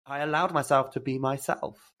I allowed myself to be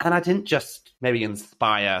myself. And I didn't just maybe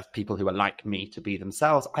inspire people who are like me to be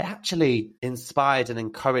themselves. I actually inspired and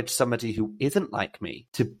encouraged somebody who isn't like me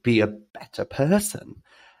to be a better person.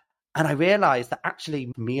 And I realized that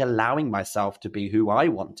actually me allowing myself to be who I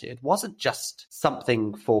wanted wasn't just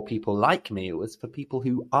something for people like me. It was for people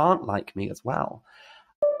who aren't like me as well.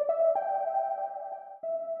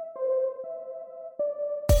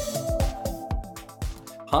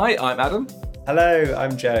 Hi, I'm Adam. Hello,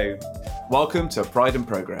 I'm Joe. Welcome to Pride and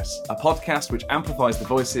Progress, a podcast which amplifies the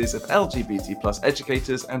voices of LGBT plus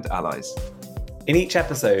educators and allies. In each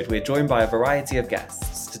episode, we're joined by a variety of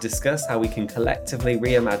guests to discuss how we can collectively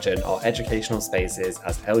reimagine our educational spaces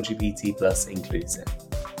as LGBT plus inclusive.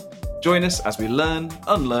 Join us as we learn,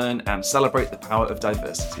 unlearn, and celebrate the power of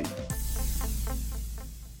diversity.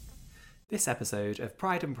 This episode of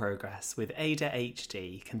Pride and Progress with Ada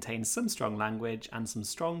HD contains some strong language and some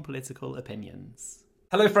strong political opinions.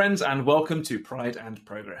 Hello friends and welcome to Pride and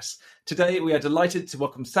Progress. Today we are delighted to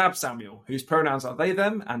welcome Sab Samuel, whose pronouns are they,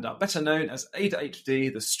 them, and are better known as Ada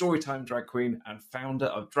HD, the Storytime drag queen and founder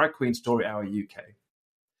of Drag Queen Story Hour UK.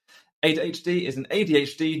 Ada HD is an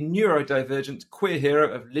ADHD neurodivergent queer hero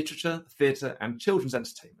of literature, theatre and children's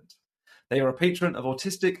entertainment. They are a patron of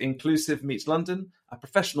Autistic Inclusive Meets London, a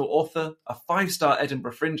professional author, a 5-star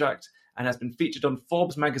Edinburgh Fringe Act, and has been featured on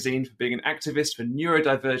Forbes magazine for being an activist for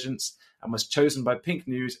neurodivergence and was chosen by Pink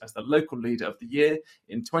News as the local leader of the year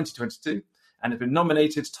in 2022 and has been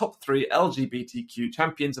nominated top 3 LGBTQ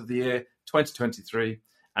Champions of the Year 2023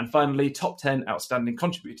 and finally top 10 Outstanding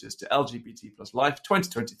Contributors to LGBT plus Life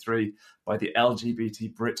 2023 by the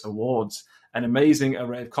LGBT Brit Awards. An amazing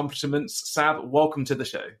array of accomplishments. Sab, welcome to the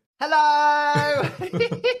show. Hello!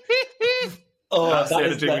 That's the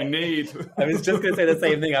energy we need. I was just going to say the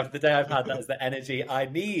same thing. After the day I've had, that is the energy I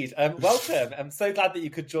need. Welcome. I'm so glad that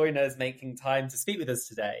you could join us, making time to speak with us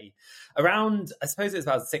today. Around, I suppose it was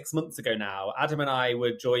about 6 months ago now, Adam and I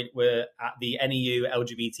were at the NEU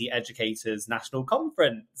LGBT Educators National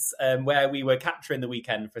Conference, where we were capturing the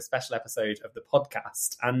weekend for a special episode of the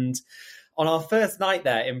podcast. And on our first night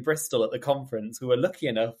there in Bristol at the conference, we were lucky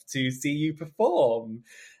enough to see you perform.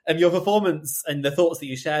 And your performance and the thoughts that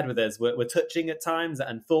you shared with us were touching at times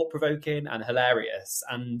and thought-provoking and hilarious.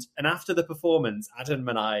 And after the performance, Adam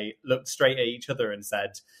and I looked straight at each other and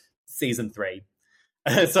said, season 3.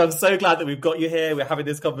 So I'm so glad that we've got you here. We're having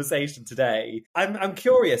this conversation today. I'm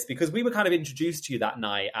curious because we were kind of introduced to you that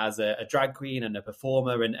night as a drag queen and a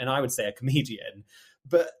performer and I would say a comedian.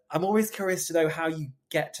 But I'm always curious to know how you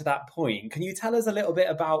get to that point. Can you tell us a little bit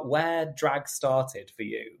about where drag started for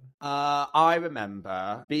you? I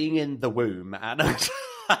remember being in the womb and...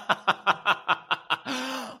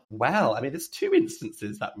 Well, I mean, there's 2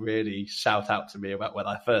 instances that really shout out to me about when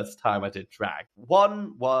the first time I did drag.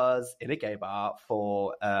 One was in a gay bar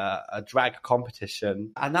for a drag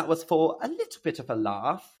competition, and that was for a little bit of a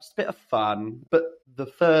laugh, just a bit of fun. But the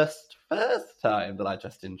first time that I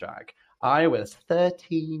dressed in drag, I was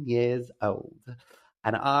 13 years old,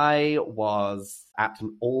 and I was at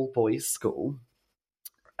an all-boys school,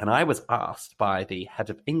 and I was asked by the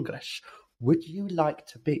head of English, would you like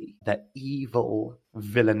to be the evil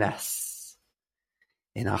villainess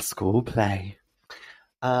in our school play?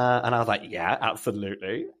 And I was like, yeah,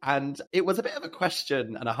 absolutely. And it was a bit of a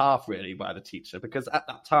question and a half, really, by the teacher, because at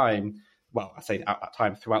that time, well, I say at that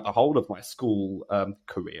time, throughout the whole of my school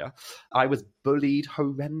career, I was bullied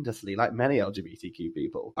horrendously, like many LGBTQ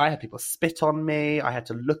people. I had people spit on me. I had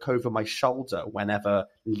to look over my shoulder whenever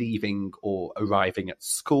leaving or arriving at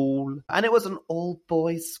school. And it was an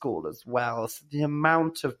all-boys school as well. So the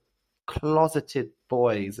amount of closeted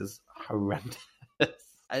boys is horrendous.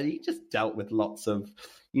 And he just dealt with lots of,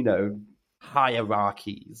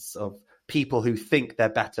 hierarchies of people who think they're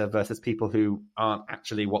better versus people who aren't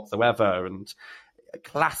actually whatsoever, and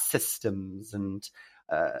class systems, and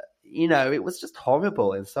it was just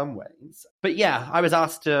horrible in some ways. But yeah, I was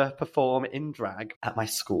asked to perform in drag at my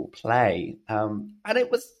school play, and it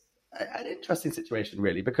was an interesting situation,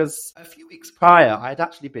 really, because a few weeks prior I had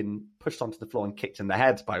actually been pushed onto the floor and kicked in the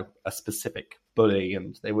head by a specific bully,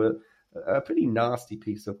 and they were a pretty nasty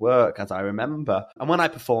piece of work, as I remember. And when I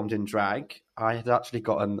performed in drag, I had actually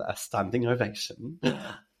gotten a standing ovation.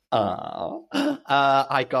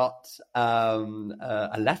 I got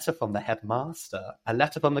a letter from the headmaster, a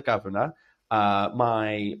letter from the governor.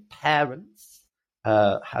 My parents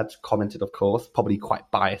had commented, of course, probably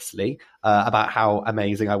quite biasly, about how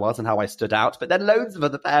amazing I was and how I stood out. But then loads of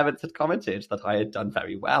other parents had commented that I had done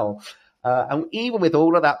very well. And even with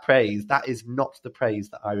all of that praise, that is not the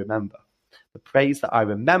praise that I remember. The praise that I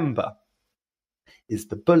remember is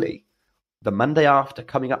the bully the Monday after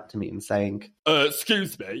coming up to me and saying,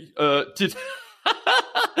 excuse me, did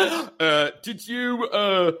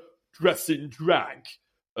you dress in drag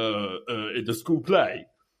in the school play?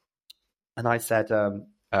 And I said,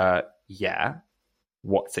 yeah,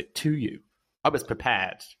 what's it to you? I was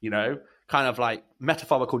prepared, kind of like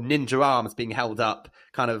metaphorical ninja arms being held up,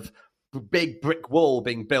 kind of big brick wall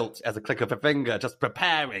being built as a click of a finger, just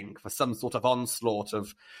preparing for some sort of onslaught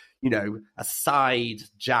of, a side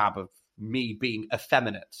jab of me being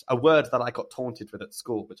effeminate, a word that I got taunted with at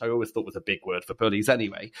school, which I always thought was a big word for bullies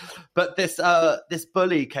anyway. But this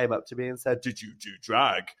bully came up to me and said, did you do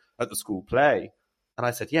drag at the school play? And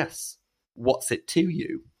I said, yes. What's it to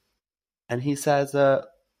you? And he says,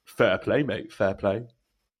 fair play, mate, fair play.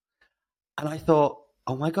 And I thought,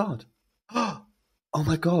 oh my God,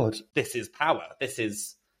 this is power. This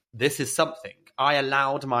is something. I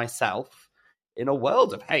allowed myself, in a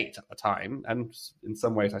world of hate at the time, and in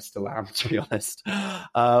some ways I still am, to be honest,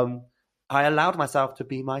 I allowed myself to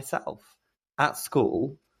be myself at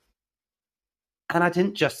school. And I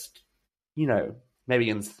didn't just, maybe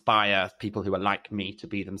inspire people who are like me to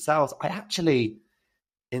be themselves. I actually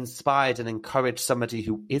inspired and encouraged somebody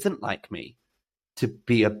who isn't like me to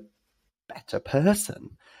be a better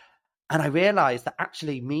person. And I realized that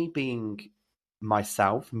actually me being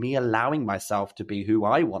myself, me allowing myself to be who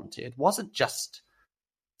I wanted, wasn't just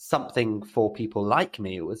something for people like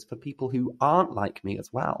me. It was for people who aren't like me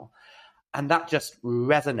as well. And that just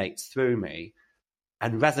resonates through me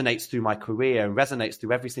and resonates through my career and resonates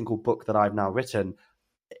through every single book that I've now written.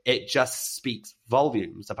 It just speaks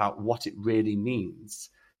volumes about what it really means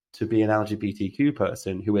to be an LGBTQ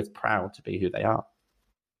person who is proud to be who they are.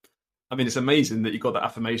 I mean, it's amazing that you got that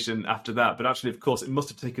affirmation after that, but actually, of course, it must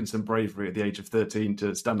have taken some bravery at the age of 13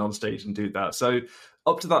 to stand on stage and do that. So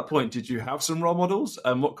up to that point, did you have some role models?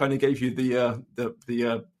 And what kind of gave you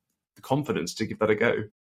the confidence to give that a go?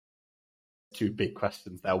 Two big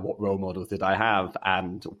questions there. What role models did I have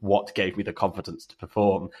and what gave me the confidence to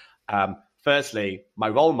perform? Firstly, my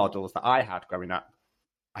role models that I had growing up,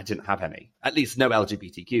 I didn't have any, at least no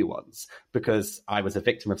LGBTQ ones, because I was a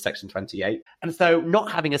victim of Section 28. And so not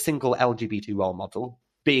having a single LGBT role model,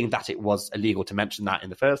 being that it was illegal to mention that in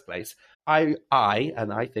the first place, I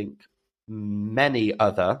and I think many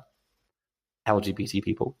other LGBT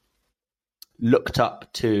people looked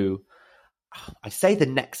up to, I say the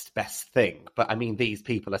next best thing, but I mean, these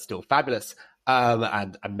people are still fabulous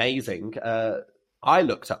and amazing. I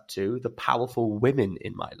looked up to the powerful women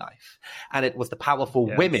in my life. And it was the powerful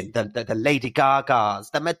women, the Lady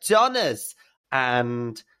Gagas, the Madonnas.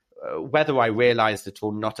 And whether I realized it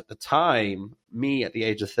or not at the time, me at the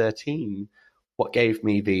age of 13, what gave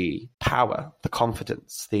me the power, the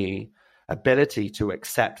confidence, the ability to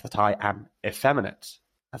accept that I am effeminate,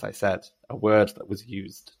 as I said, a word that was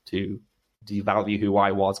used to devalue who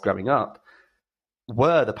I was growing up,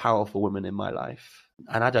 were the powerful women in my life.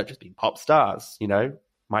 And I don't just mean pop stars,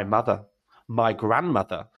 my mother, my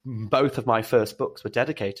grandmother. Both of my first books were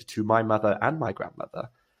dedicated to my mother and my grandmother.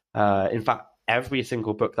 In fact, every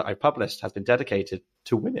single book that I published has been dedicated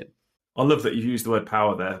to women. I love that you use the word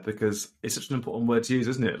power there, because it's such an important word to use,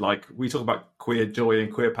 isn't it? Like, we talk about queer joy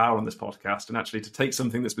and queer power on this podcast, and actually to take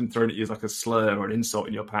something that's been thrown at you as like a slur or an insult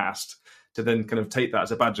in your past, to then kind of take that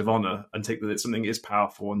as a badge of honor and take that something is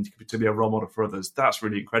powerful and to be a role model for others, that's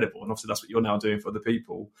really incredible. And obviously that's what you're now doing for other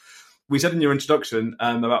people. We said in your introduction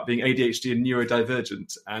about being ADHD and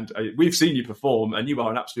neurodivergent, and we've seen you perform, and you are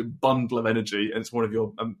an absolute bundle of energy, and it's one of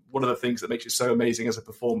the things that makes you so amazing as a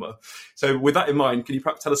performer. So with that in mind, can you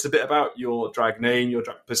perhaps tell us a bit about your drag name, your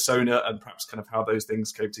drag persona, and perhaps kind of how those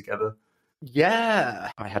things came together? Yeah,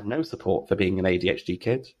 I had no support for being an ADHD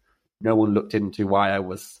kid. No one looked into why I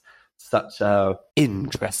was such a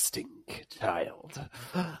interesting child.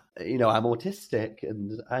 I'm autistic,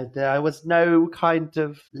 and there was no kind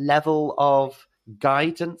of level of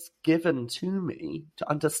guidance given to me to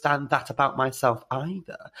understand that about myself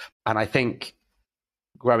either. And I think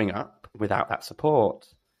growing up without that support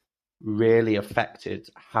really affected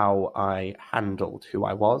how I handled who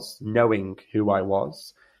I was, knowing who I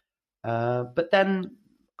was. But then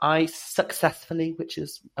I successfully, which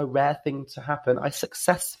is a rare thing to happen, I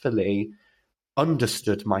successfully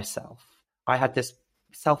understood myself. I had this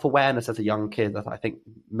self-awareness as a young kid that I think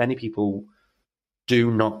many people do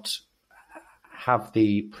not have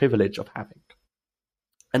the privilege of having.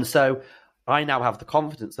 And so I now have the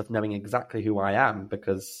confidence of knowing exactly who I am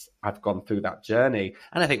because I've gone through that journey.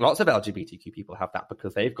 And I think lots of LGBTQ people have that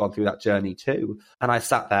because they've gone through that journey too. And I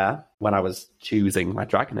sat there when I was choosing my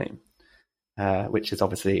drag name, which is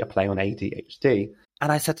obviously a play on ADHD.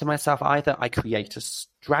 And I said to myself, either I create a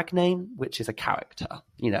drag name, which is a character,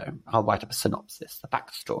 I'll write up a synopsis, a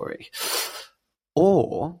backstory,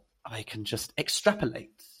 or I can just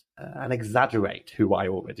extrapolate and exaggerate who I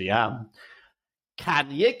already am.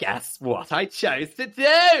 Can you guess what I chose to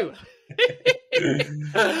do?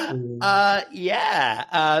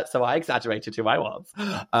 So I exaggerated who I was,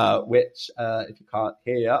 which, if you can't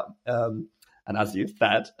hear, and as you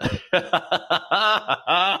said,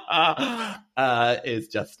 is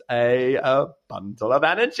just a bundle of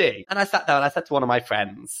energy. And I sat down and I said to one of my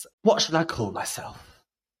friends, what should I call myself?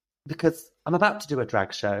 Because I'm about to do a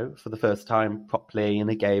drag show for the first time properly in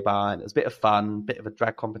a gay bar, and it was a bit of fun, bit of a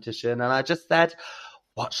drag competition. And I just said,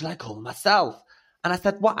 what should I call myself? And I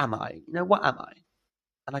said, what am I? What am I?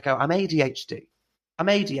 And I go, I'm ADHD. I'm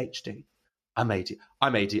ADHD. I'm Ada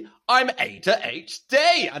HD.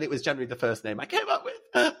 And it was generally the first name I came up with.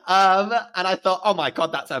 And I thought, oh my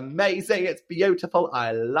God, that's amazing. It's beautiful.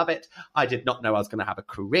 I love it. I did not know I was going to have a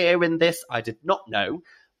career in this. I did not know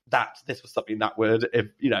that this was something that would,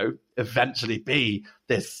 eventually be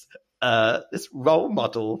this role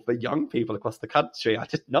model for young people across the country. I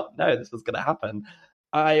did not know this was going to happen.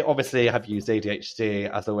 I obviously have used ADHD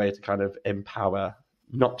as a way to kind of empower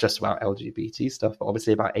not just about LGBT stuff, but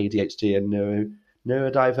obviously about ADHD and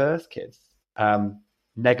neurodiverse kids.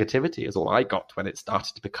 Negativity is all I got when it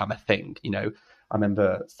started to become a thing. I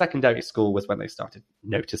remember secondary school was when they started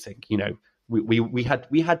noticing, we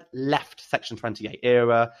had left Section 28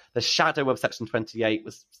 era. The shadow of Section 28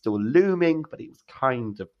 was still looming, but it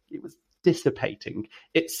was dissipating.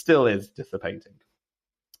 It still is dissipating.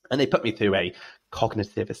 And they put me through a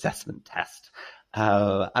cognitive assessment test.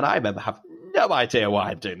 And I remember having no idea why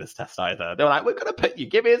I'm doing this test either. They were like, we're going to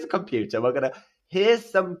give me a computer.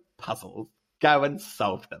 Here's some puzzles. Go and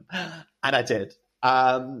solve them. And I did.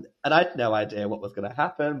 And I had no idea what was going to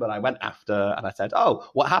happen, but I went after and I said, oh,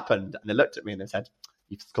 what happened? And they looked at me and they said,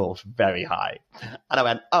 you've scored very high. And I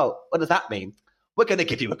went, oh, what does that mean? We're going to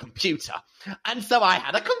give you a computer. And so I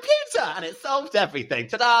had a computer and it solved everything.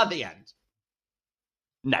 Ta-da, the end.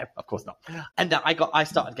 No, of course not. And I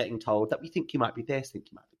started getting told that we think you might be this, think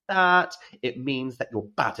you might be that. It means that you're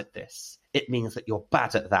bad at this. It means that you're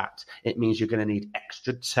bad at that. It means you're going to need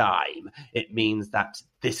extra time. It means that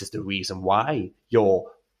this is the reason why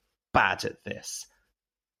you're bad at this.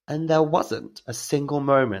 And there wasn't a single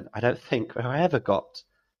moment, I don't think, where I ever got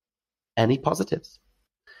any positives.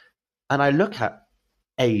 And I look at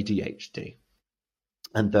ADHD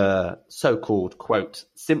and the so-called, quote,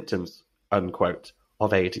 symptoms, unquote,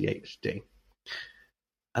 of ADHD.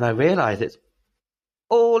 And I realize it's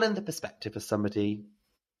all in the perspective of somebody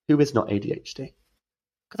who is not ADHD.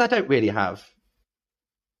 Because I don't really have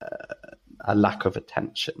a lack of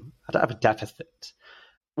attention. I don't have a deficit.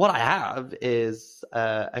 What I have is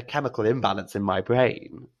a chemical imbalance in my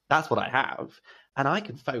brain. That's what I have. And I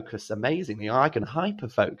can focus amazingly. I can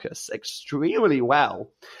hyper-focus extremely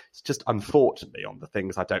well. It's just unfortunately on the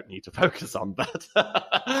things I don't need to focus on. But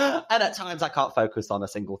and at times I can't focus on a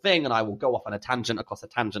single thing and I will go off on a tangent, across a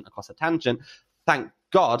tangent, across a tangent. Thank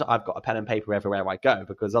God I've got a pen and paper everywhere I go,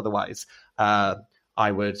 because otherwise I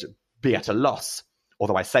would be at a loss.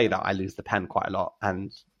 Although I say that, I lose the pen quite a lot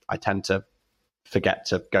and I tend to forget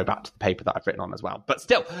to go back to the paper that I've written on as well. But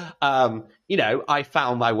still, I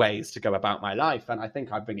found my ways to go about my life. And I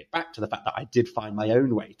think I bring it back to the fact that I did find my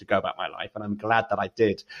own way to go about my life. And I'm glad that I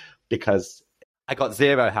did, because I got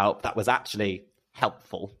zero help that was actually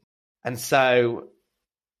helpful. And so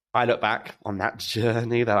I look back on that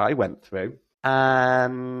journey that I went through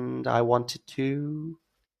and I wanted to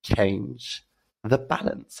change the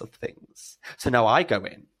balance of things. So now I go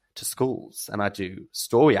in to schools and I do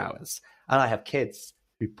story hours. And I have kids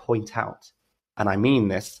who point out, and I mean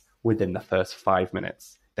this within the first 5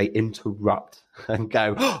 minutes, they interrupt and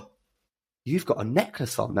go, oh, you've got a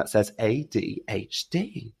necklace on that says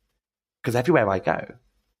ADHD. Because everywhere I go,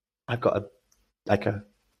 I've got a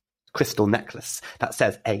crystal necklace that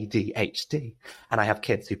says ADHD. And I have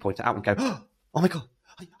kids who point it out and go, oh my God,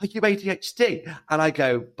 are you ADHD? And I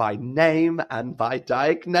go, by name and by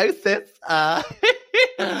diagnosis.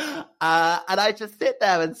 And I just sit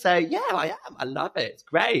there and say, yeah, I am. I love it. It's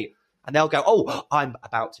great. And they'll go, oh, I'm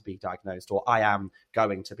about to be diagnosed, or I am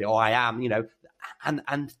going to be, or I am,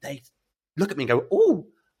 and they look at me and go, oh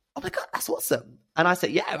my God, that's awesome. And I say,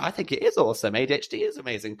 yeah, I think it is awesome. ADHD is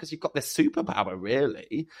amazing because you've got this superpower,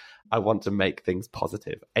 really. I want to make things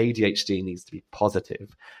positive. ADHD needs to be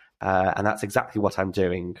positive. And that's exactly what I'm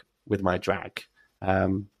doing with my drag,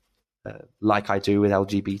 like I do with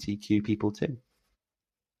LGBTQ people too.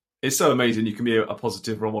 It's so amazing you can be a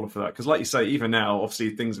positive role model for that. Because like you say, even now,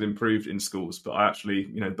 obviously things have improved in schools, but I actually,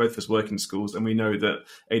 both of us work in schools and we know that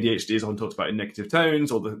ADHD is often talked about in negative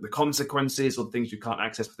tones or the consequences or the things you can't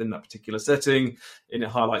access within that particular setting, and it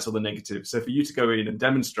highlights all the negatives. So for you to go in and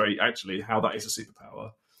demonstrate actually how that is a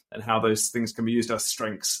superpower and how those things can be used as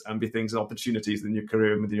strengths and be things and opportunities in your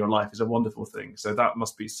career and within your life is a wonderful thing. So that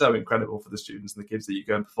must be so incredible for the students and the kids that you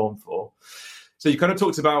go and perform for. So you kind of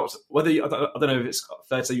talked about whether I don't know if it's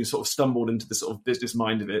fair to say you sort of stumbled into the sort of business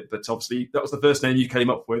mind of it, but obviously that was the first name you came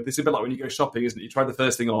up with. It's a bit like when you go shopping, isn't it? You try the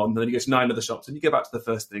first thing on, and then you go to 9 other shops, and you go back to the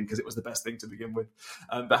first thing because it was the best thing to begin with.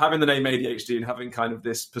 But having the name ADHD and having kind of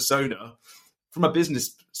this persona, from a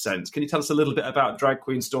business sense, can you tell us a little bit about Drag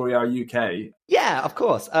Queen Story Hour UK? Yeah, of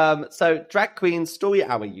course. So Drag Queen Story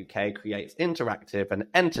Hour UK creates interactive and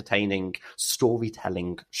entertaining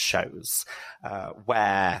storytelling shows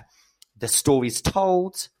where the stories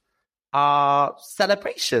told are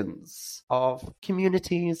celebrations of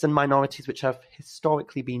communities and minorities which have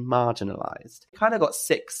historically been marginalized. Kind of got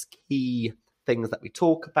 6 key things that we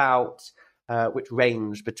talk about, which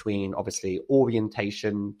range between obviously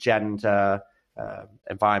orientation, gender,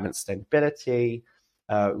 environment sustainability,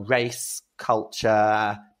 race,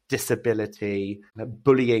 culture, disability,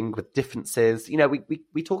 bullying with differences.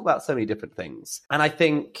 We talk about so many different things. And I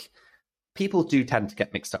think people do tend to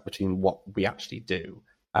get mixed up between what we actually do.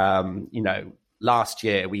 Last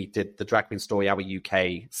year we did the Drag Queen Story Hour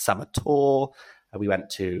UK summer tour. We went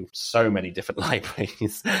to so many different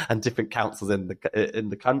libraries and different councils in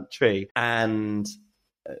the country, and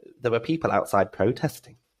there were people outside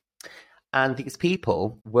protesting. And these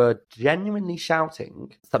people were genuinely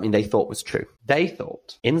shouting something they thought was true. They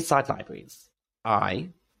thought inside libraries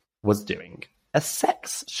I was doing a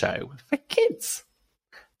sex show for kids.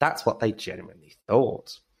 That's what they genuinely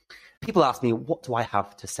thought. People ask me, what do I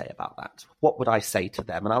have to say about that? What would I say to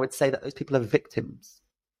them? And I would say that those people are victims.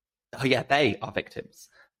 Oh yeah, they are victims.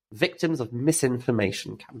 Victims of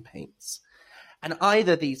misinformation campaigns. And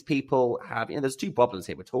either these people have, there's 2 problems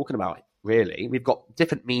here we're talking about, really. We've got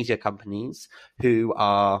different media companies who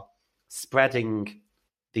are spreading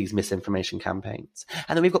these misinformation campaigns.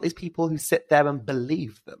 And then we've got these people who sit there and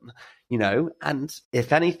believe them, and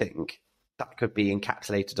if anything, that could be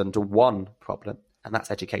encapsulated under one problem, and that's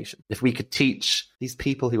education. If we could teach these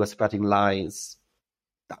people who are spreading lies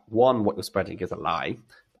that 1, what you're spreading is a lie,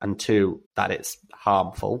 and 2, that it's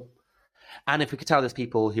harmful. And if we could tell those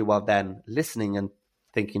people who are then listening and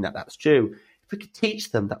thinking that that's true, if we could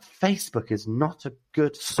teach them that Facebook is not a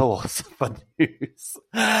good source for news,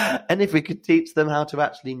 and if we could teach them how to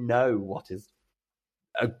actually know what is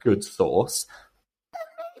a good source, then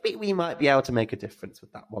maybe we might be able to make a difference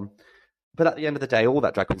with that one. But at the end of the day, all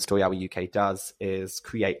that Drag Queen Story Hour UK does is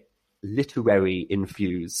create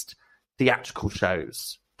literary-infused theatrical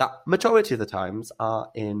shows that majority of the times are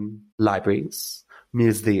in libraries,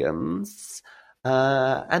 museums,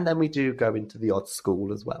 and then we do go into the odd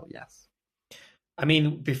school as well, yes. I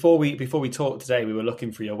mean, before we talked today, we were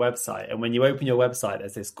looking through your website, and when you open your website,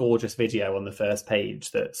 there's this gorgeous video on the first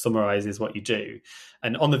page that summarizes what you do.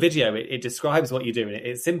 And on the video, it describes what you do, and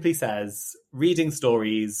it simply says, reading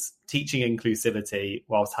stories, teaching inclusivity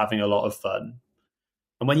whilst having a lot of fun.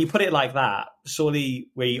 And when you put it like that, surely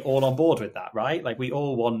we're all on board with that, right? Like, we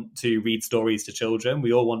all want to read stories to children.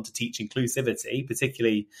 We all want to teach inclusivity,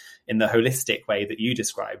 particularly in the holistic way that you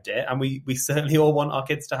described it. And we certainly all want our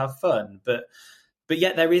kids to have fun. But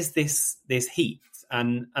yet there is this heat.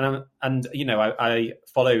 And I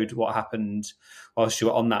followed what happened whilst you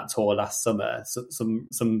were on that tour last summer, so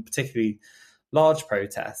some particularly large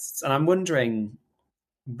protests. And I'm wondering,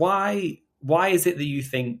 why is it that you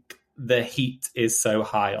think the heat is so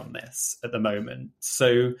high on this at the moment?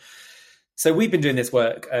 So we've been doing this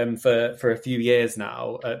work for a few years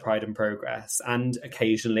now at Pride and Progress, and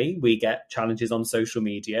occasionally we get challenges on social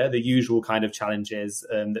media, the usual kind of challenges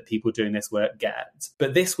that people doing this work get.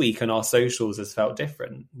 But this week on our socials has felt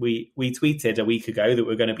different. We tweeted a week ago that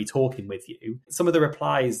we're going to be talking with you. Some of the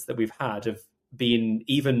replies that we've had have been,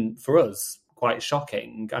 even for us, quite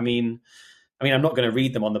shocking. I mean, I'm not going to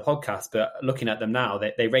read them on the podcast, but looking at them now,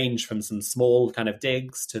 they range from some small kind of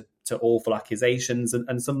digs to awful accusations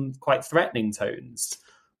and some quite threatening tones.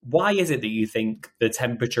 Why is it that you think the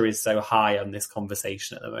temperature is so high on this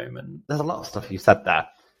conversation at the moment? There's a lot of stuff you said there.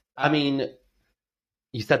 I mean,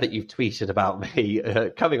 you said that you've tweeted about me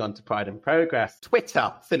coming on to Pride and Progress.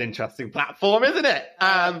 Twitter, it's an interesting platform, isn't it?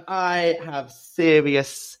 I have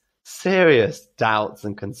serious doubts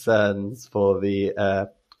and concerns for the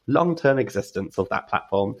long-term existence of that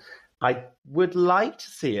platform. I would like to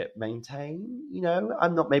see it maintain,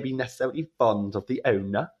 I'm not maybe necessarily fond of the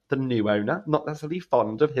owner the new owner, not necessarily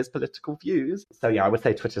fond of his political views. So yeah, I would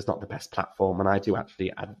say Twitter's not the best platform, and I do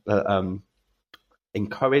actually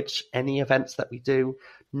encourage any events that we do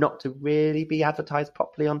not to really be advertised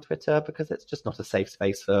properly on Twitter, because it's just not a safe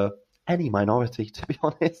space for any minority, to be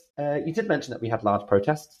honest. You did mention that we had large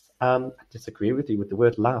protests. I disagree with you with the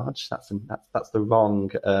word large. That's the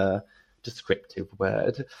wrong descriptive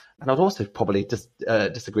word. And I'd also probably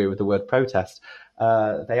disagree with the word protest.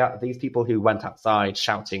 They are these people who went outside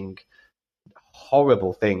shouting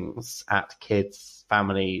horrible things at kids,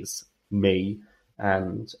 families, me,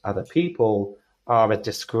 and other people are a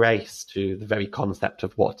disgrace to the very concept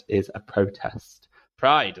of what is a protest.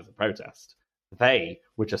 Pride is a protest. They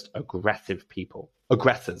were just aggressive people.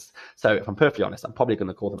 Aggressors. So if I'm perfectly honest, I'm probably going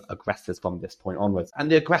to call them aggressors from this point onwards. And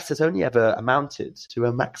the aggressors only ever amounted to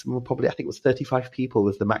a maximum of probably, I think it was 35 people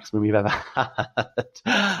was the maximum we've ever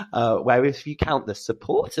had. Whereas if you count the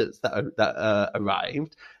supporters that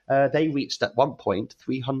arrived, they reached at one point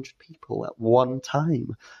 300 people at one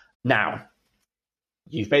time. Now,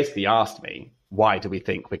 you've basically asked me, why do we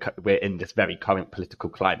think we're in this very current political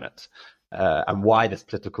climate? And why this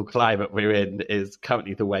political climate we're in is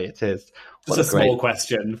currently the way it is. Just a small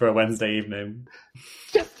question for a Wednesday evening.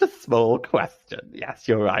 Just a small question. Yes,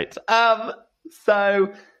 you're right.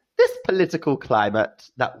 So this political climate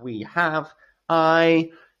that we have,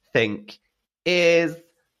 I think, is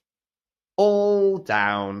all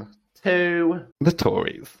down to the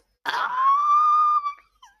Tories.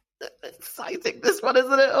 Exciting, this one,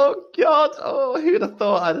 isn't it? Oh God! Oh, who'd have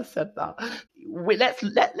thought I'd have said that?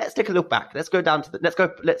 Let's take a look back. Let's go back to the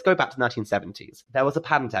 1970s. There was a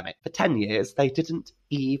pandemic. For 10 years, they didn't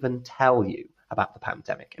even tell you about the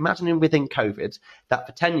pandemic. Imagine within COVID that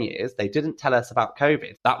for 10 years they didn't tell us about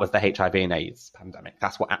COVID. That was the HIV and AIDS pandemic.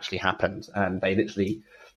 That's what actually happened, and they literally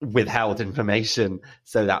withheld information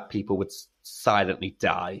so that people would silently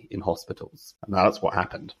die in hospitals. And that's what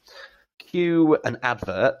happened. Cue an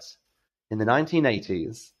advert in the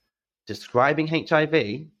 1980s describing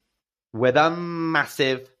HIV with a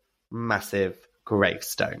massive, massive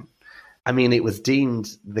gravestone. I mean, it was deemed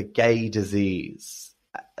the gay disease.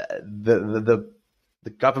 The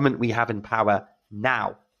government we have in power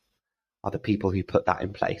now are the people who put that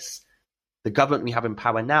in place. The government we have in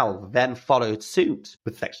power now then followed suit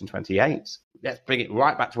with Section 28. Let's bring it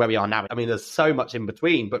right back to where we are now. I mean, there's so much in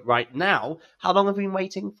between, but right now, how long have we been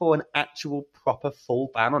waiting for an actual proper full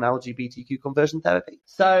ban on LGBTQ conversion therapy?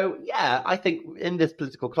 So, yeah, I think in this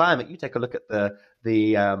political climate, you take a look at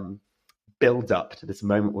the build-up to this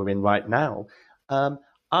moment we're in right now.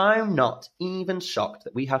 I'm not even shocked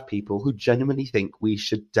that we have people who genuinely think we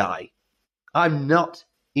should die. I'm not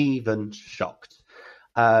even shocked.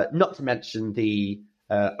 Not to mention the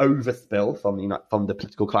overspill from the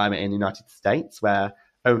political climate in the United States, where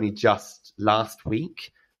only just last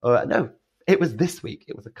week, it was this week,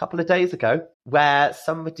 it was a couple of days ago, where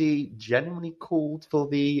somebody genuinely called for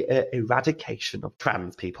the eradication of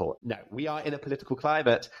trans people. No, we are in a political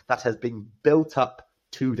climate that has been built up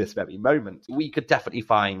to this very moment. We could definitely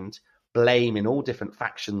find blame in all different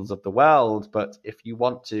factions of the world, but if you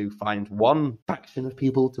want to find one faction of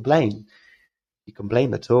people to blame, you can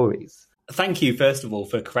blame the Tories. Thank you, first of all,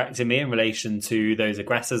 for correcting me in relation to those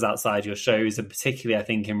aggressors outside your shows, and particularly, I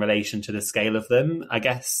think, in relation to the scale of them. I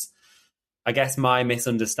guess my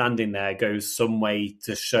misunderstanding there goes some way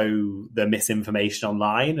to show the misinformation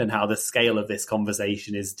online and how the scale of this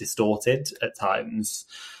conversation is distorted at times.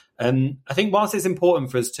 I think whilst it's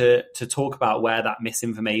important for us to talk about where that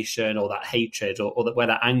misinformation or that hatred or where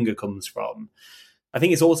that anger comes from, I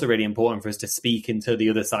think it's also really important for us to speak into the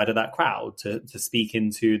other side of that crowd, to speak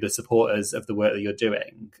into the supporters of the work that you're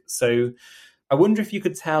doing. So I wonder if you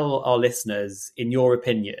could tell our listeners, in your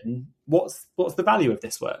opinion, what's the value of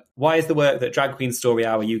this work? Why is the work that Drag Queen Story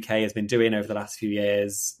Hour UK has been doing over the last few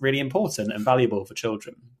years really important and valuable for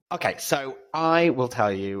children? Okay, so I will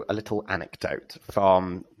tell you a little anecdote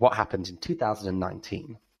from what happened in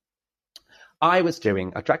 2019. I was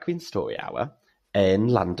doing a Drag Queen Story Hour in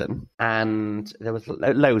London, and there was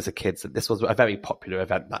loads of kids. This was a very popular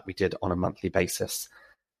event that we did on a monthly basis,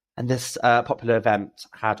 and this popular event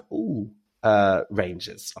had all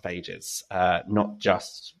ranges of ages, not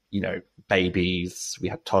just babies. We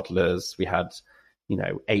had toddlers, we had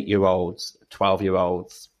 8-year-olds,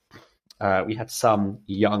 12-year-olds. We had some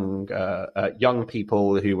young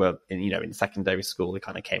people who were in secondary school. They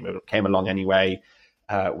kind of came along anyway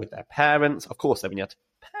with their parents. Of course, when you had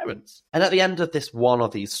parents. And at the end of one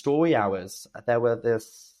of these story hours, there were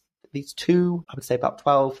these two, I would say about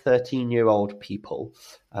 12, 13-year-old people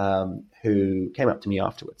who came up to me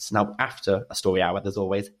afterwards. Now, after a story hour, there's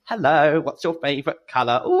always, hello, what's your favourite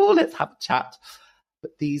colour? Oh, let's have a chat.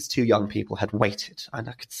 But these two young people had waited, and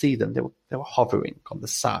I could see them. They were hovering on the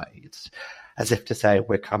side, as if to say,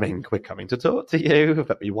 we're coming to talk to you,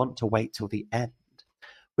 but we want to wait till the end,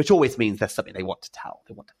 which always means there's something they want to tell.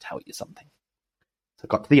 They want to tell you something. So I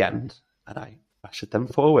got to the end, and I ushered them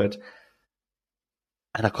forward,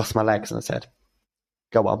 and I crossed my legs, and I said,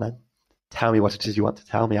 go on, then. Tell me what it is you want to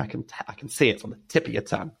tell me. I can see it on the tip of your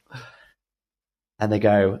tongue. And they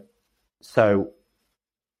go, so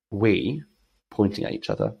we, pointing at each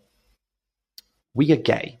other, we are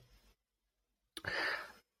gay,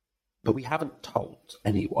 but we haven't told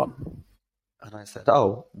anyone. And I said,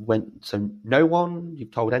 so no one,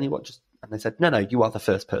 you've told anyone? And they said, no, you are the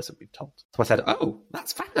first person we've told. So I said, oh,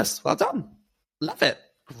 that's fabulous. Well done. Love it.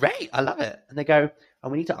 Great. I love it. And they go,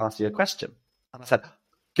 and we need to ask you a question. And I said,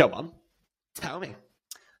 go on, tell me.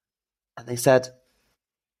 And they said,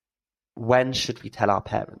 when should we tell our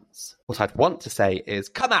parents? What I'd want to say is,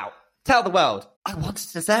 come out, tell the world. I wanted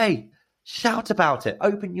to say, shout about it,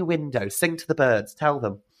 open your window, sing to the birds, tell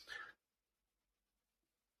them.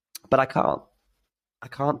 But I can't. I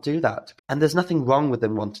can't do that. And there's nothing wrong with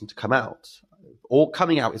them wanting to come out.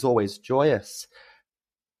 Coming out is always joyous.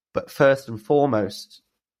 But first and foremost,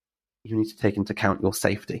 you need to take into account your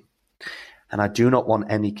safety. And I do not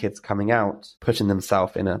want any kids coming out putting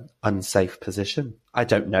themselves in an unsafe position. I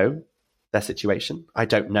don't know their situation. I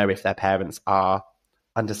don't know if their parents are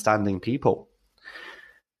understanding people.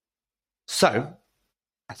 So,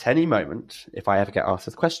 at any moment, if I ever get asked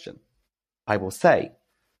this question, I will say,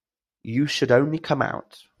 you should only come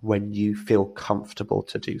out when you feel comfortable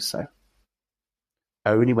to do so.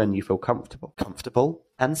 Only when you feel comfortable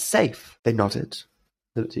and safe. They nodded,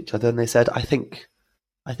 looked at each other, and they said, I think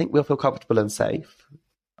we'll feel comfortable and safe.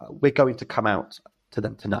 We're going to come out to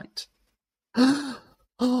them tonight.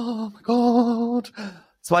 Oh my God.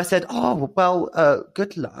 So I said,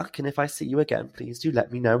 good luck. And if I see you again, please do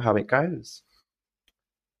let me know how it goes.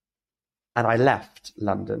 And I left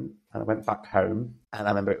London and I went back home. And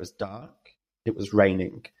I remember it was dark. It was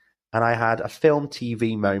raining. And I had a film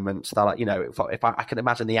TV moment that, if I can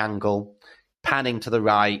imagine the angle, panning to the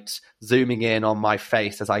right, zooming in on my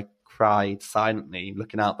face as I cried silently,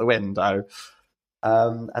 looking out the window.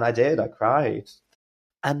 And I did, I cried.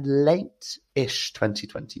 And late-ish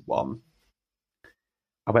 2021,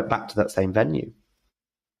 I went back to that same venue.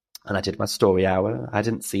 And I did my story hour. I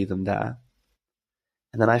didn't see them there.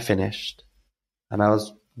 And then I finished. And I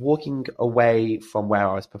was walking away from where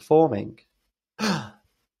I was performing.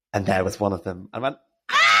 And there was one of them. And I went,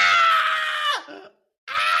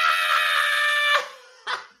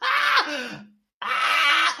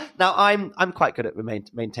 Now, I'm quite good at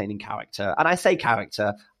maintaining character. And I say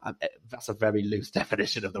character, that's a very loose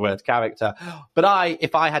definition of the word character. But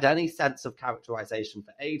if I had any sense of characterization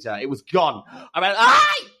for Ada, it was gone. I went,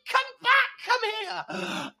 come back, come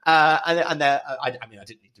here. I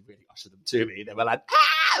didn't need to really usher them to me. They were like,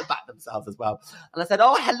 back themselves as well. And I said,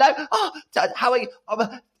 oh, hello. Oh, how are you?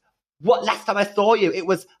 What, last time I saw you, it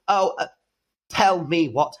was, tell me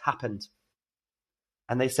what happened.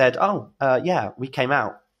 And they said, yeah, we came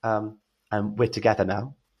out. And we're together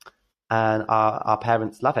now, and our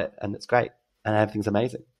parents love it, and it's great, and everything's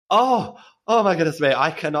amazing. Oh my goodness me! I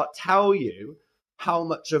cannot tell you how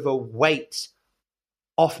much of a weight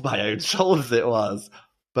off my own shoulders it was,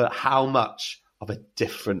 but how much of a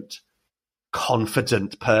different,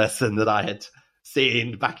 confident person that I had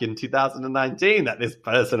seen back in 2019 that this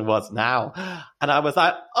person was now. And I was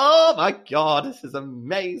like, oh my God, this is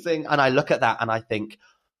amazing. And I look at that and I think,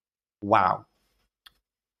 wow.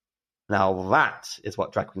 Now that is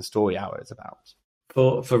what Drag Queen Story Hour is about.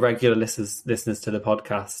 For regular listeners to the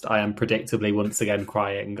podcast, I am predictably once again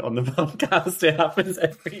crying on the podcast. It happens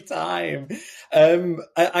every time.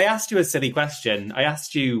 I asked you a silly question. I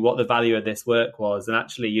asked you what the value of this work was, and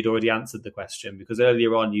actually you'd already answered the question, because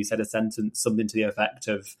earlier on you said a sentence, something to the effect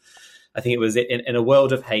of, I think it was, in a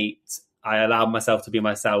world of hate, I allowed myself to be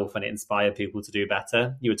myself and it inspired people to do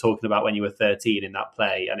better. You were talking about when you were 13 in that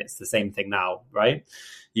play, and it's the same thing now, right?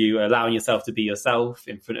 You allowing yourself to be yourself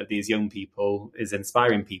in front of these young people is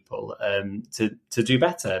inspiring people to do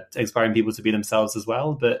better, inspiring people to be themselves as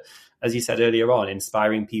well. But as you said earlier on,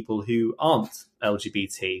 inspiring people who aren't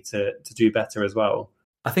LGBT to do better as well.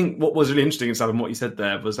 I think what was really interesting inside of what you said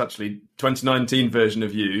there was actually 2019 version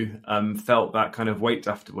of you felt that kind of weight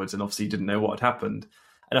afterwards, and obviously didn't know what had happened.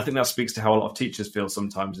 And I think that speaks to how a lot of teachers feel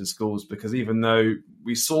sometimes in schools, because even though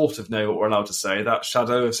we sort of know what we're allowed to say, that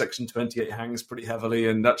shadow of Section 28 hangs pretty heavily.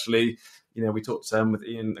 And actually, we talked with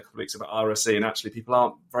Ian a couple of weeks about RSE, and actually people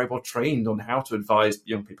aren't very well trained on how to advise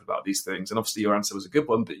young people about these things. And obviously your answer was a good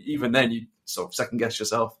one, but even then you sort of second guess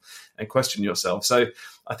yourself and question yourself. So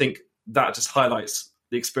I think that just highlights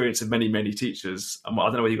the experience of many, many teachers. I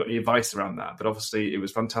don't know whether you got any advice around that, but obviously it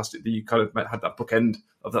was fantastic that you kind of had that bookend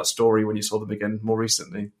of that story when you saw them again more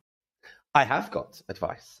recently. I have got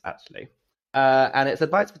advice, actually. And it's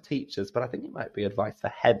advice for teachers, but I think it might be advice for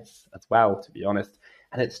heads as well, to be honest.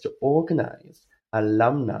 And it's to organise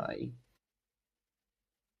alumni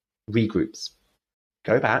regroups.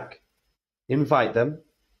 Go back, invite them,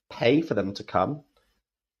 pay for them to come,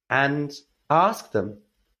 and ask them,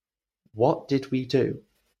 what did we do?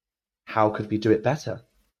 How could we do it better?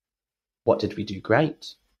 What did we do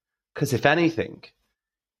great? Because if anything,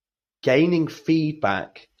 gaining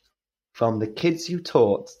feedback from the kids you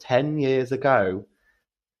taught 10 years ago,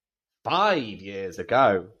 5 years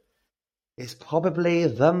ago, is probably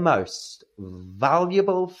the most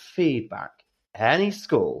valuable feedback any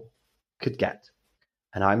school could get.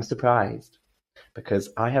 And I'm surprised because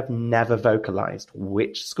I have never vocalized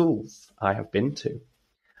which schools I have been to.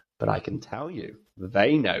 But I can tell you,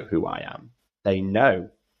 they know who I am. They know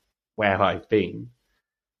where I've been.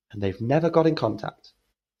 And they've never got in contact.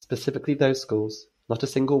 Specifically those schools. Not a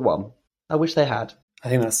single one. I wish they had. I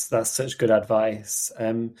think that's such good advice.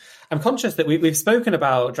 I'm conscious that we've spoken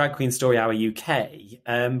about Drag Queen Story Hour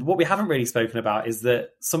UK. What we haven't really spoken about is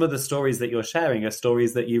that some of the stories that you're sharing are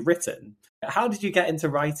stories that you've written. How did you get into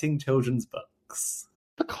writing children's books?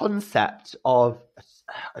 The concept of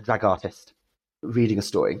a drag artist reading a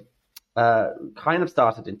story kind of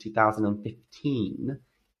started in 2015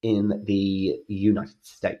 in the United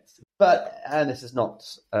States. And this is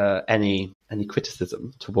not any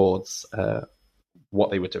criticism towards what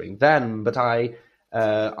they were doing then, but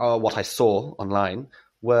what I saw online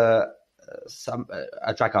were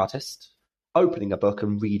a drag artist opening a book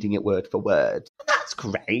and reading it word for word. That's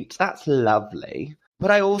great. That's lovely. But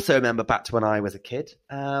I also remember back to when I was a kid.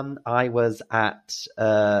 I was at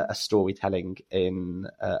a storytelling in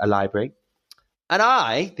a library. And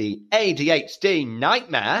I, the ADHD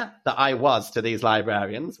nightmare that I was to these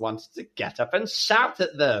librarians, wanted to get up and shout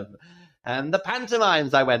at them. And the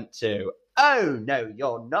pantomimes I went to, oh, no,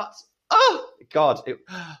 you're not. Oh, God.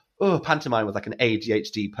 Pantomime was like an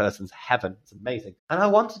ADHD person's heaven. It's amazing. And I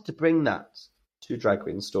wanted to bring that to Drag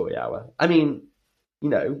Queen Story Hour. I mean,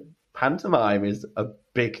 pantomime is a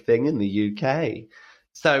big thing in the UK.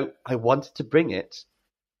 So I wanted to bring it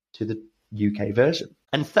to the UK version.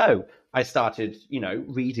 And so I started,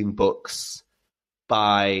 reading books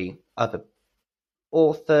by other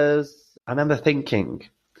authors. I remember thinking,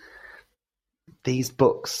 these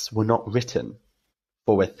books were not written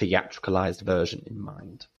for a theatricalized version in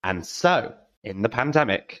mind. And so, in the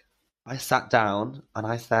pandemic, I sat down and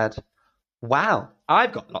I said, wow,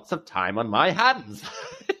 I've got lots of time on my hands.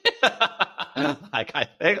 Like I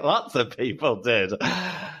think lots of people did.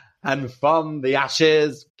 And from the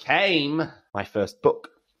ashes came my first book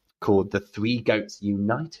called The Three Goats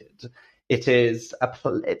United. It is a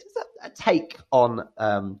take on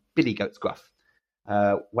Billy Goat's Gruff,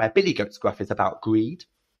 where Billy Goat's Gruff is about greed.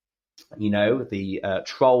 The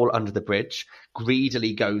troll under the bridge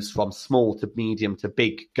greedily goes from small to medium to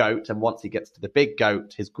big goat. And once he gets to the big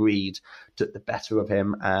goat, his greed took the better of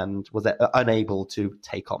him and was unable to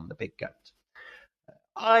take on the big goat.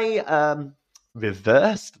 I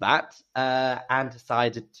reversed that and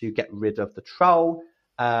decided to get rid of the troll.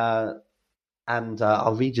 And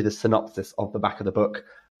I'll read you the synopsis of the back of the book.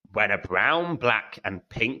 When a brown, black, and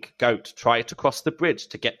pink goat try to cross the bridge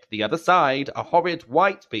to get to the other side, a horrid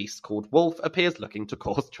white beast called Wolf appears looking to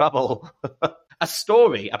cause trouble. A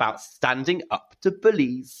story about standing up to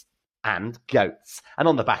bullies and goats. And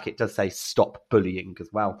on the back it does say stop bullying as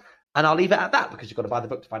well. And I'll leave it at that because you've got to buy the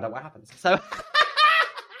book to find out what happens. So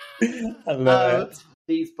I love it.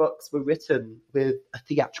 These books were written with a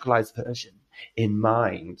theatricalized version in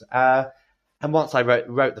mind. And once I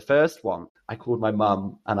wrote the first one, I called my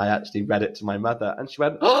mum and I actually read it to my mother and she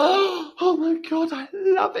went, oh my God, I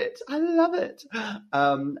love it. I love it.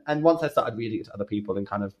 And once I started reading it to other people and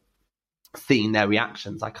kind of seeing their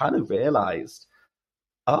reactions, I kind of realized,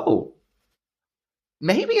 oh,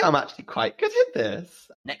 maybe I'm actually quite good at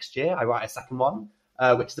this. Next year, I write a second one,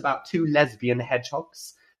 which is about two lesbian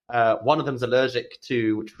hedgehogs. One of them's allergic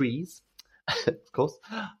to trees, of course.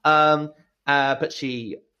 But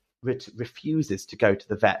she refuses to go to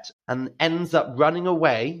the vet and ends up running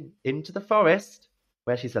away into the forest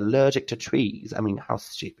where she's allergic to trees. I mean, how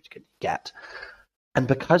stupid can you get? And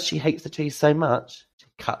because she hates the trees so much, she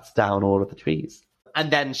cuts down all of the trees.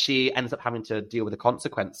 And then she ends up having to deal with the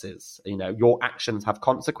consequences. Your actions have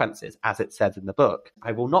consequences, as it says in the book.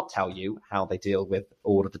 I will not tell you how they deal with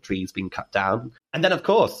all of the trees being cut down. And then, of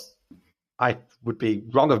course, I would be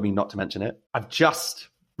wrong of me not to mention it. I've just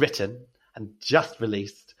written and just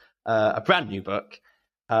released a brand new book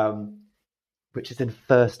which is in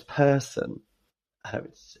first person.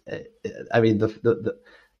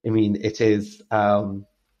 It is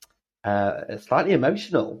slightly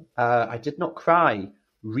emotional. I did not cry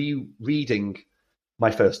rereading my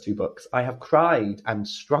first two books. I have cried and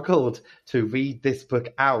struggled to read this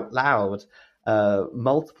book out loud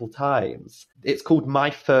multiple times. It's called My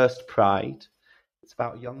First Pride. It's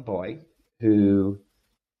about a young boy who,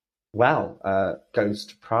 goes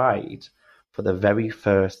to Pride for the very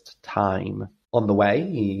first time. On the way,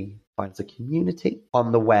 he finds a community.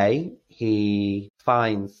 On the way, he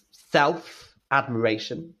finds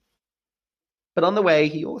self-admiration. But on the way,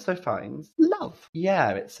 he also finds love.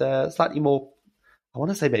 Yeah, it's slightly more, I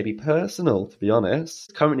want to say maybe personal, to be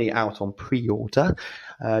honest. Currently out on pre-order.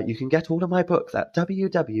 You can get all of my books at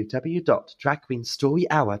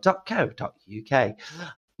www.dragqueensstoryhour.co.uk.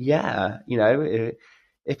 Yeah,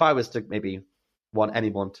 if I was to maybe want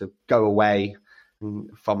anyone to go away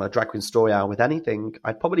from a Drag Queen Story Hour with anything,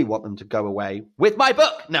 I'd probably want them to go away with my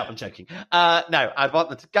book. No, I'm joking. No, I'd want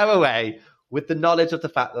them to go away with the knowledge of the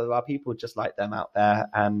fact that there are people just like them out there,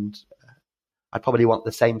 and I'd probably want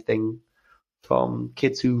the same thing from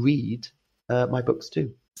kids who read my books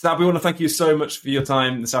too. Sab, we want to thank you so much for your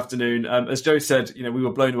time this afternoon. As Joe said, we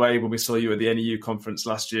were blown away when we saw you at the NEU conference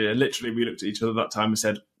last year. Literally, we looked at each other at that time and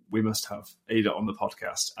said, we must have Ada on the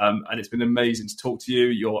podcast. And it's been amazing to talk to you.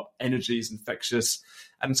 Your energy is infectious.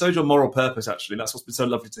 And so is your moral purpose, actually. That's what's been so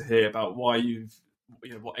lovely to hear about why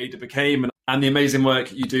what Ada became and the amazing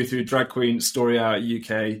work you do through Drag Queen Story Hour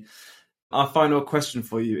UK. Our final question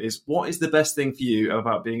for you is, what is the best thing for you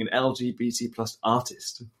about being an LGBT plus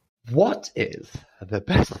artist? What is the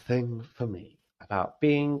best thing for me about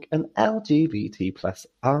being an LGBT plus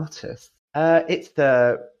artist? It's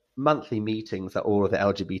the monthly meetings that all of the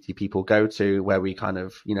LGBT people go to, where we kind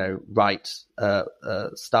of, write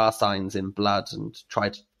star signs in blood and try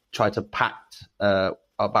to pact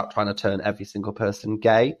about trying to turn every single person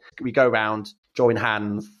gay. We go around, join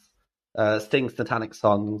hands, sing satanic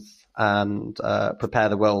songs, and prepare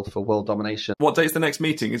the world for world domination. What date's the next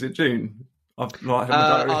meeting? Is it June?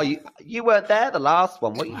 You weren't there the last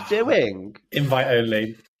one. What are you doing? Invite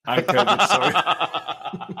only. I'm COVID, sorry.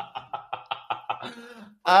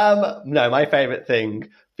 No, my favourite thing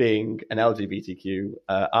being an LGBTQ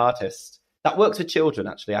artist that works with children,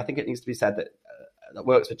 actually, I think it needs to be said that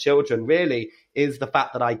works with children really is the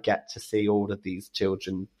fact that I get to see all of these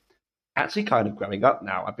children actually kind of growing up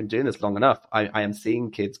now. I've been doing this long enough. I am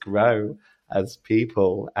seeing kids grow as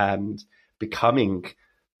people and becoming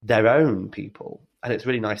their own people. And it's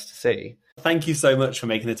really nice to see. Thank you so much for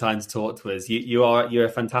making the time to talk to us. You're a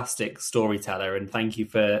fantastic storyteller, and thank you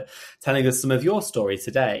for telling us some of your story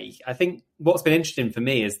today. I think what's been interesting for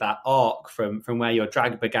me is that arc from where your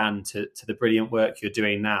drag began to the brilliant work you're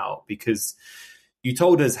doing now, because you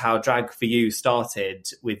told us how drag for you started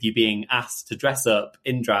with you being asked to dress up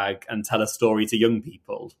in drag and tell a story to young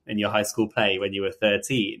people in your high school play when you were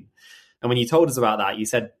 13. And when you told us about that, you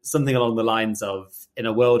said something along the lines of, in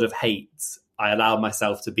a world of hate, I allowed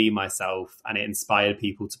myself to be myself, and it inspired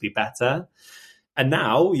people to be better. And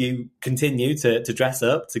now you continue to dress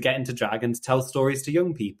up, to get into drag and to tell stories to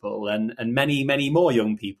young people and many, many more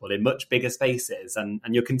young people in much bigger spaces. And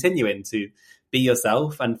you're continuing to be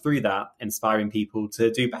yourself, and through that, inspiring people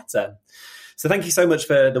to do better. So thank you so much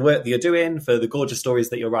for the work that you're doing, for the gorgeous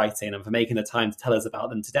stories that you're writing, and for making the time to tell us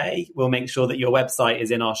about them today. We'll make sure that your website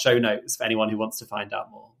is in our show notes for anyone who wants to find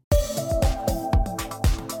out more.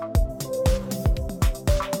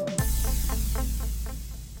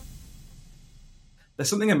 There's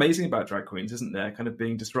something amazing about drag queens, isn't there? Kind of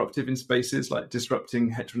being disruptive in spaces, like disrupting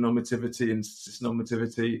heteronormativity and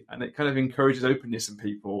cisnormativity, and it kind of encourages openness in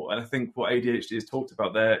people. And I think what ADHD has talked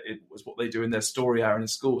about there, it was what they do in their story hour in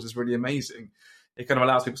schools, is really amazing. It kind of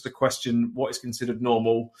allows people to question what is considered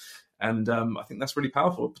normal, and I think that's really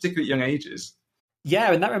powerful, particularly at young ages.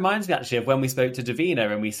 Yeah, and that reminds me actually of when we spoke to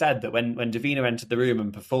Davina, and we said that when Davina entered the room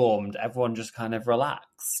and performed, everyone just kind of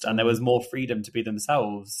relaxed and there was more freedom to be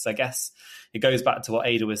themselves. So I guess it goes back to what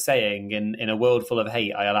Ada was saying, in a world full of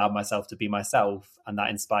hate, I allowed myself to be myself, and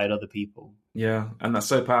that inspired other people. Yeah, and that's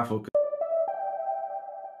so powerful.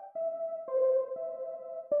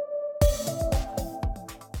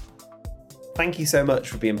 Thank you so much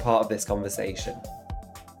for being part of this conversation.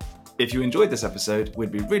 If you enjoyed this episode,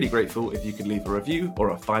 we'd be really grateful if you could leave a review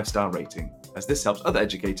or a 5-star rating, as this helps other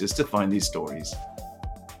educators to find these stories.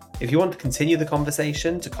 If you want to continue the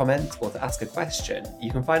conversation, to comment or to ask a question,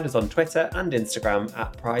 you can find us on Twitter and Instagram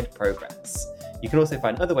at Pride Progress. You can also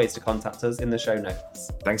find other ways to contact us in the show notes.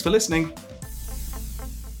 Thanks for listening.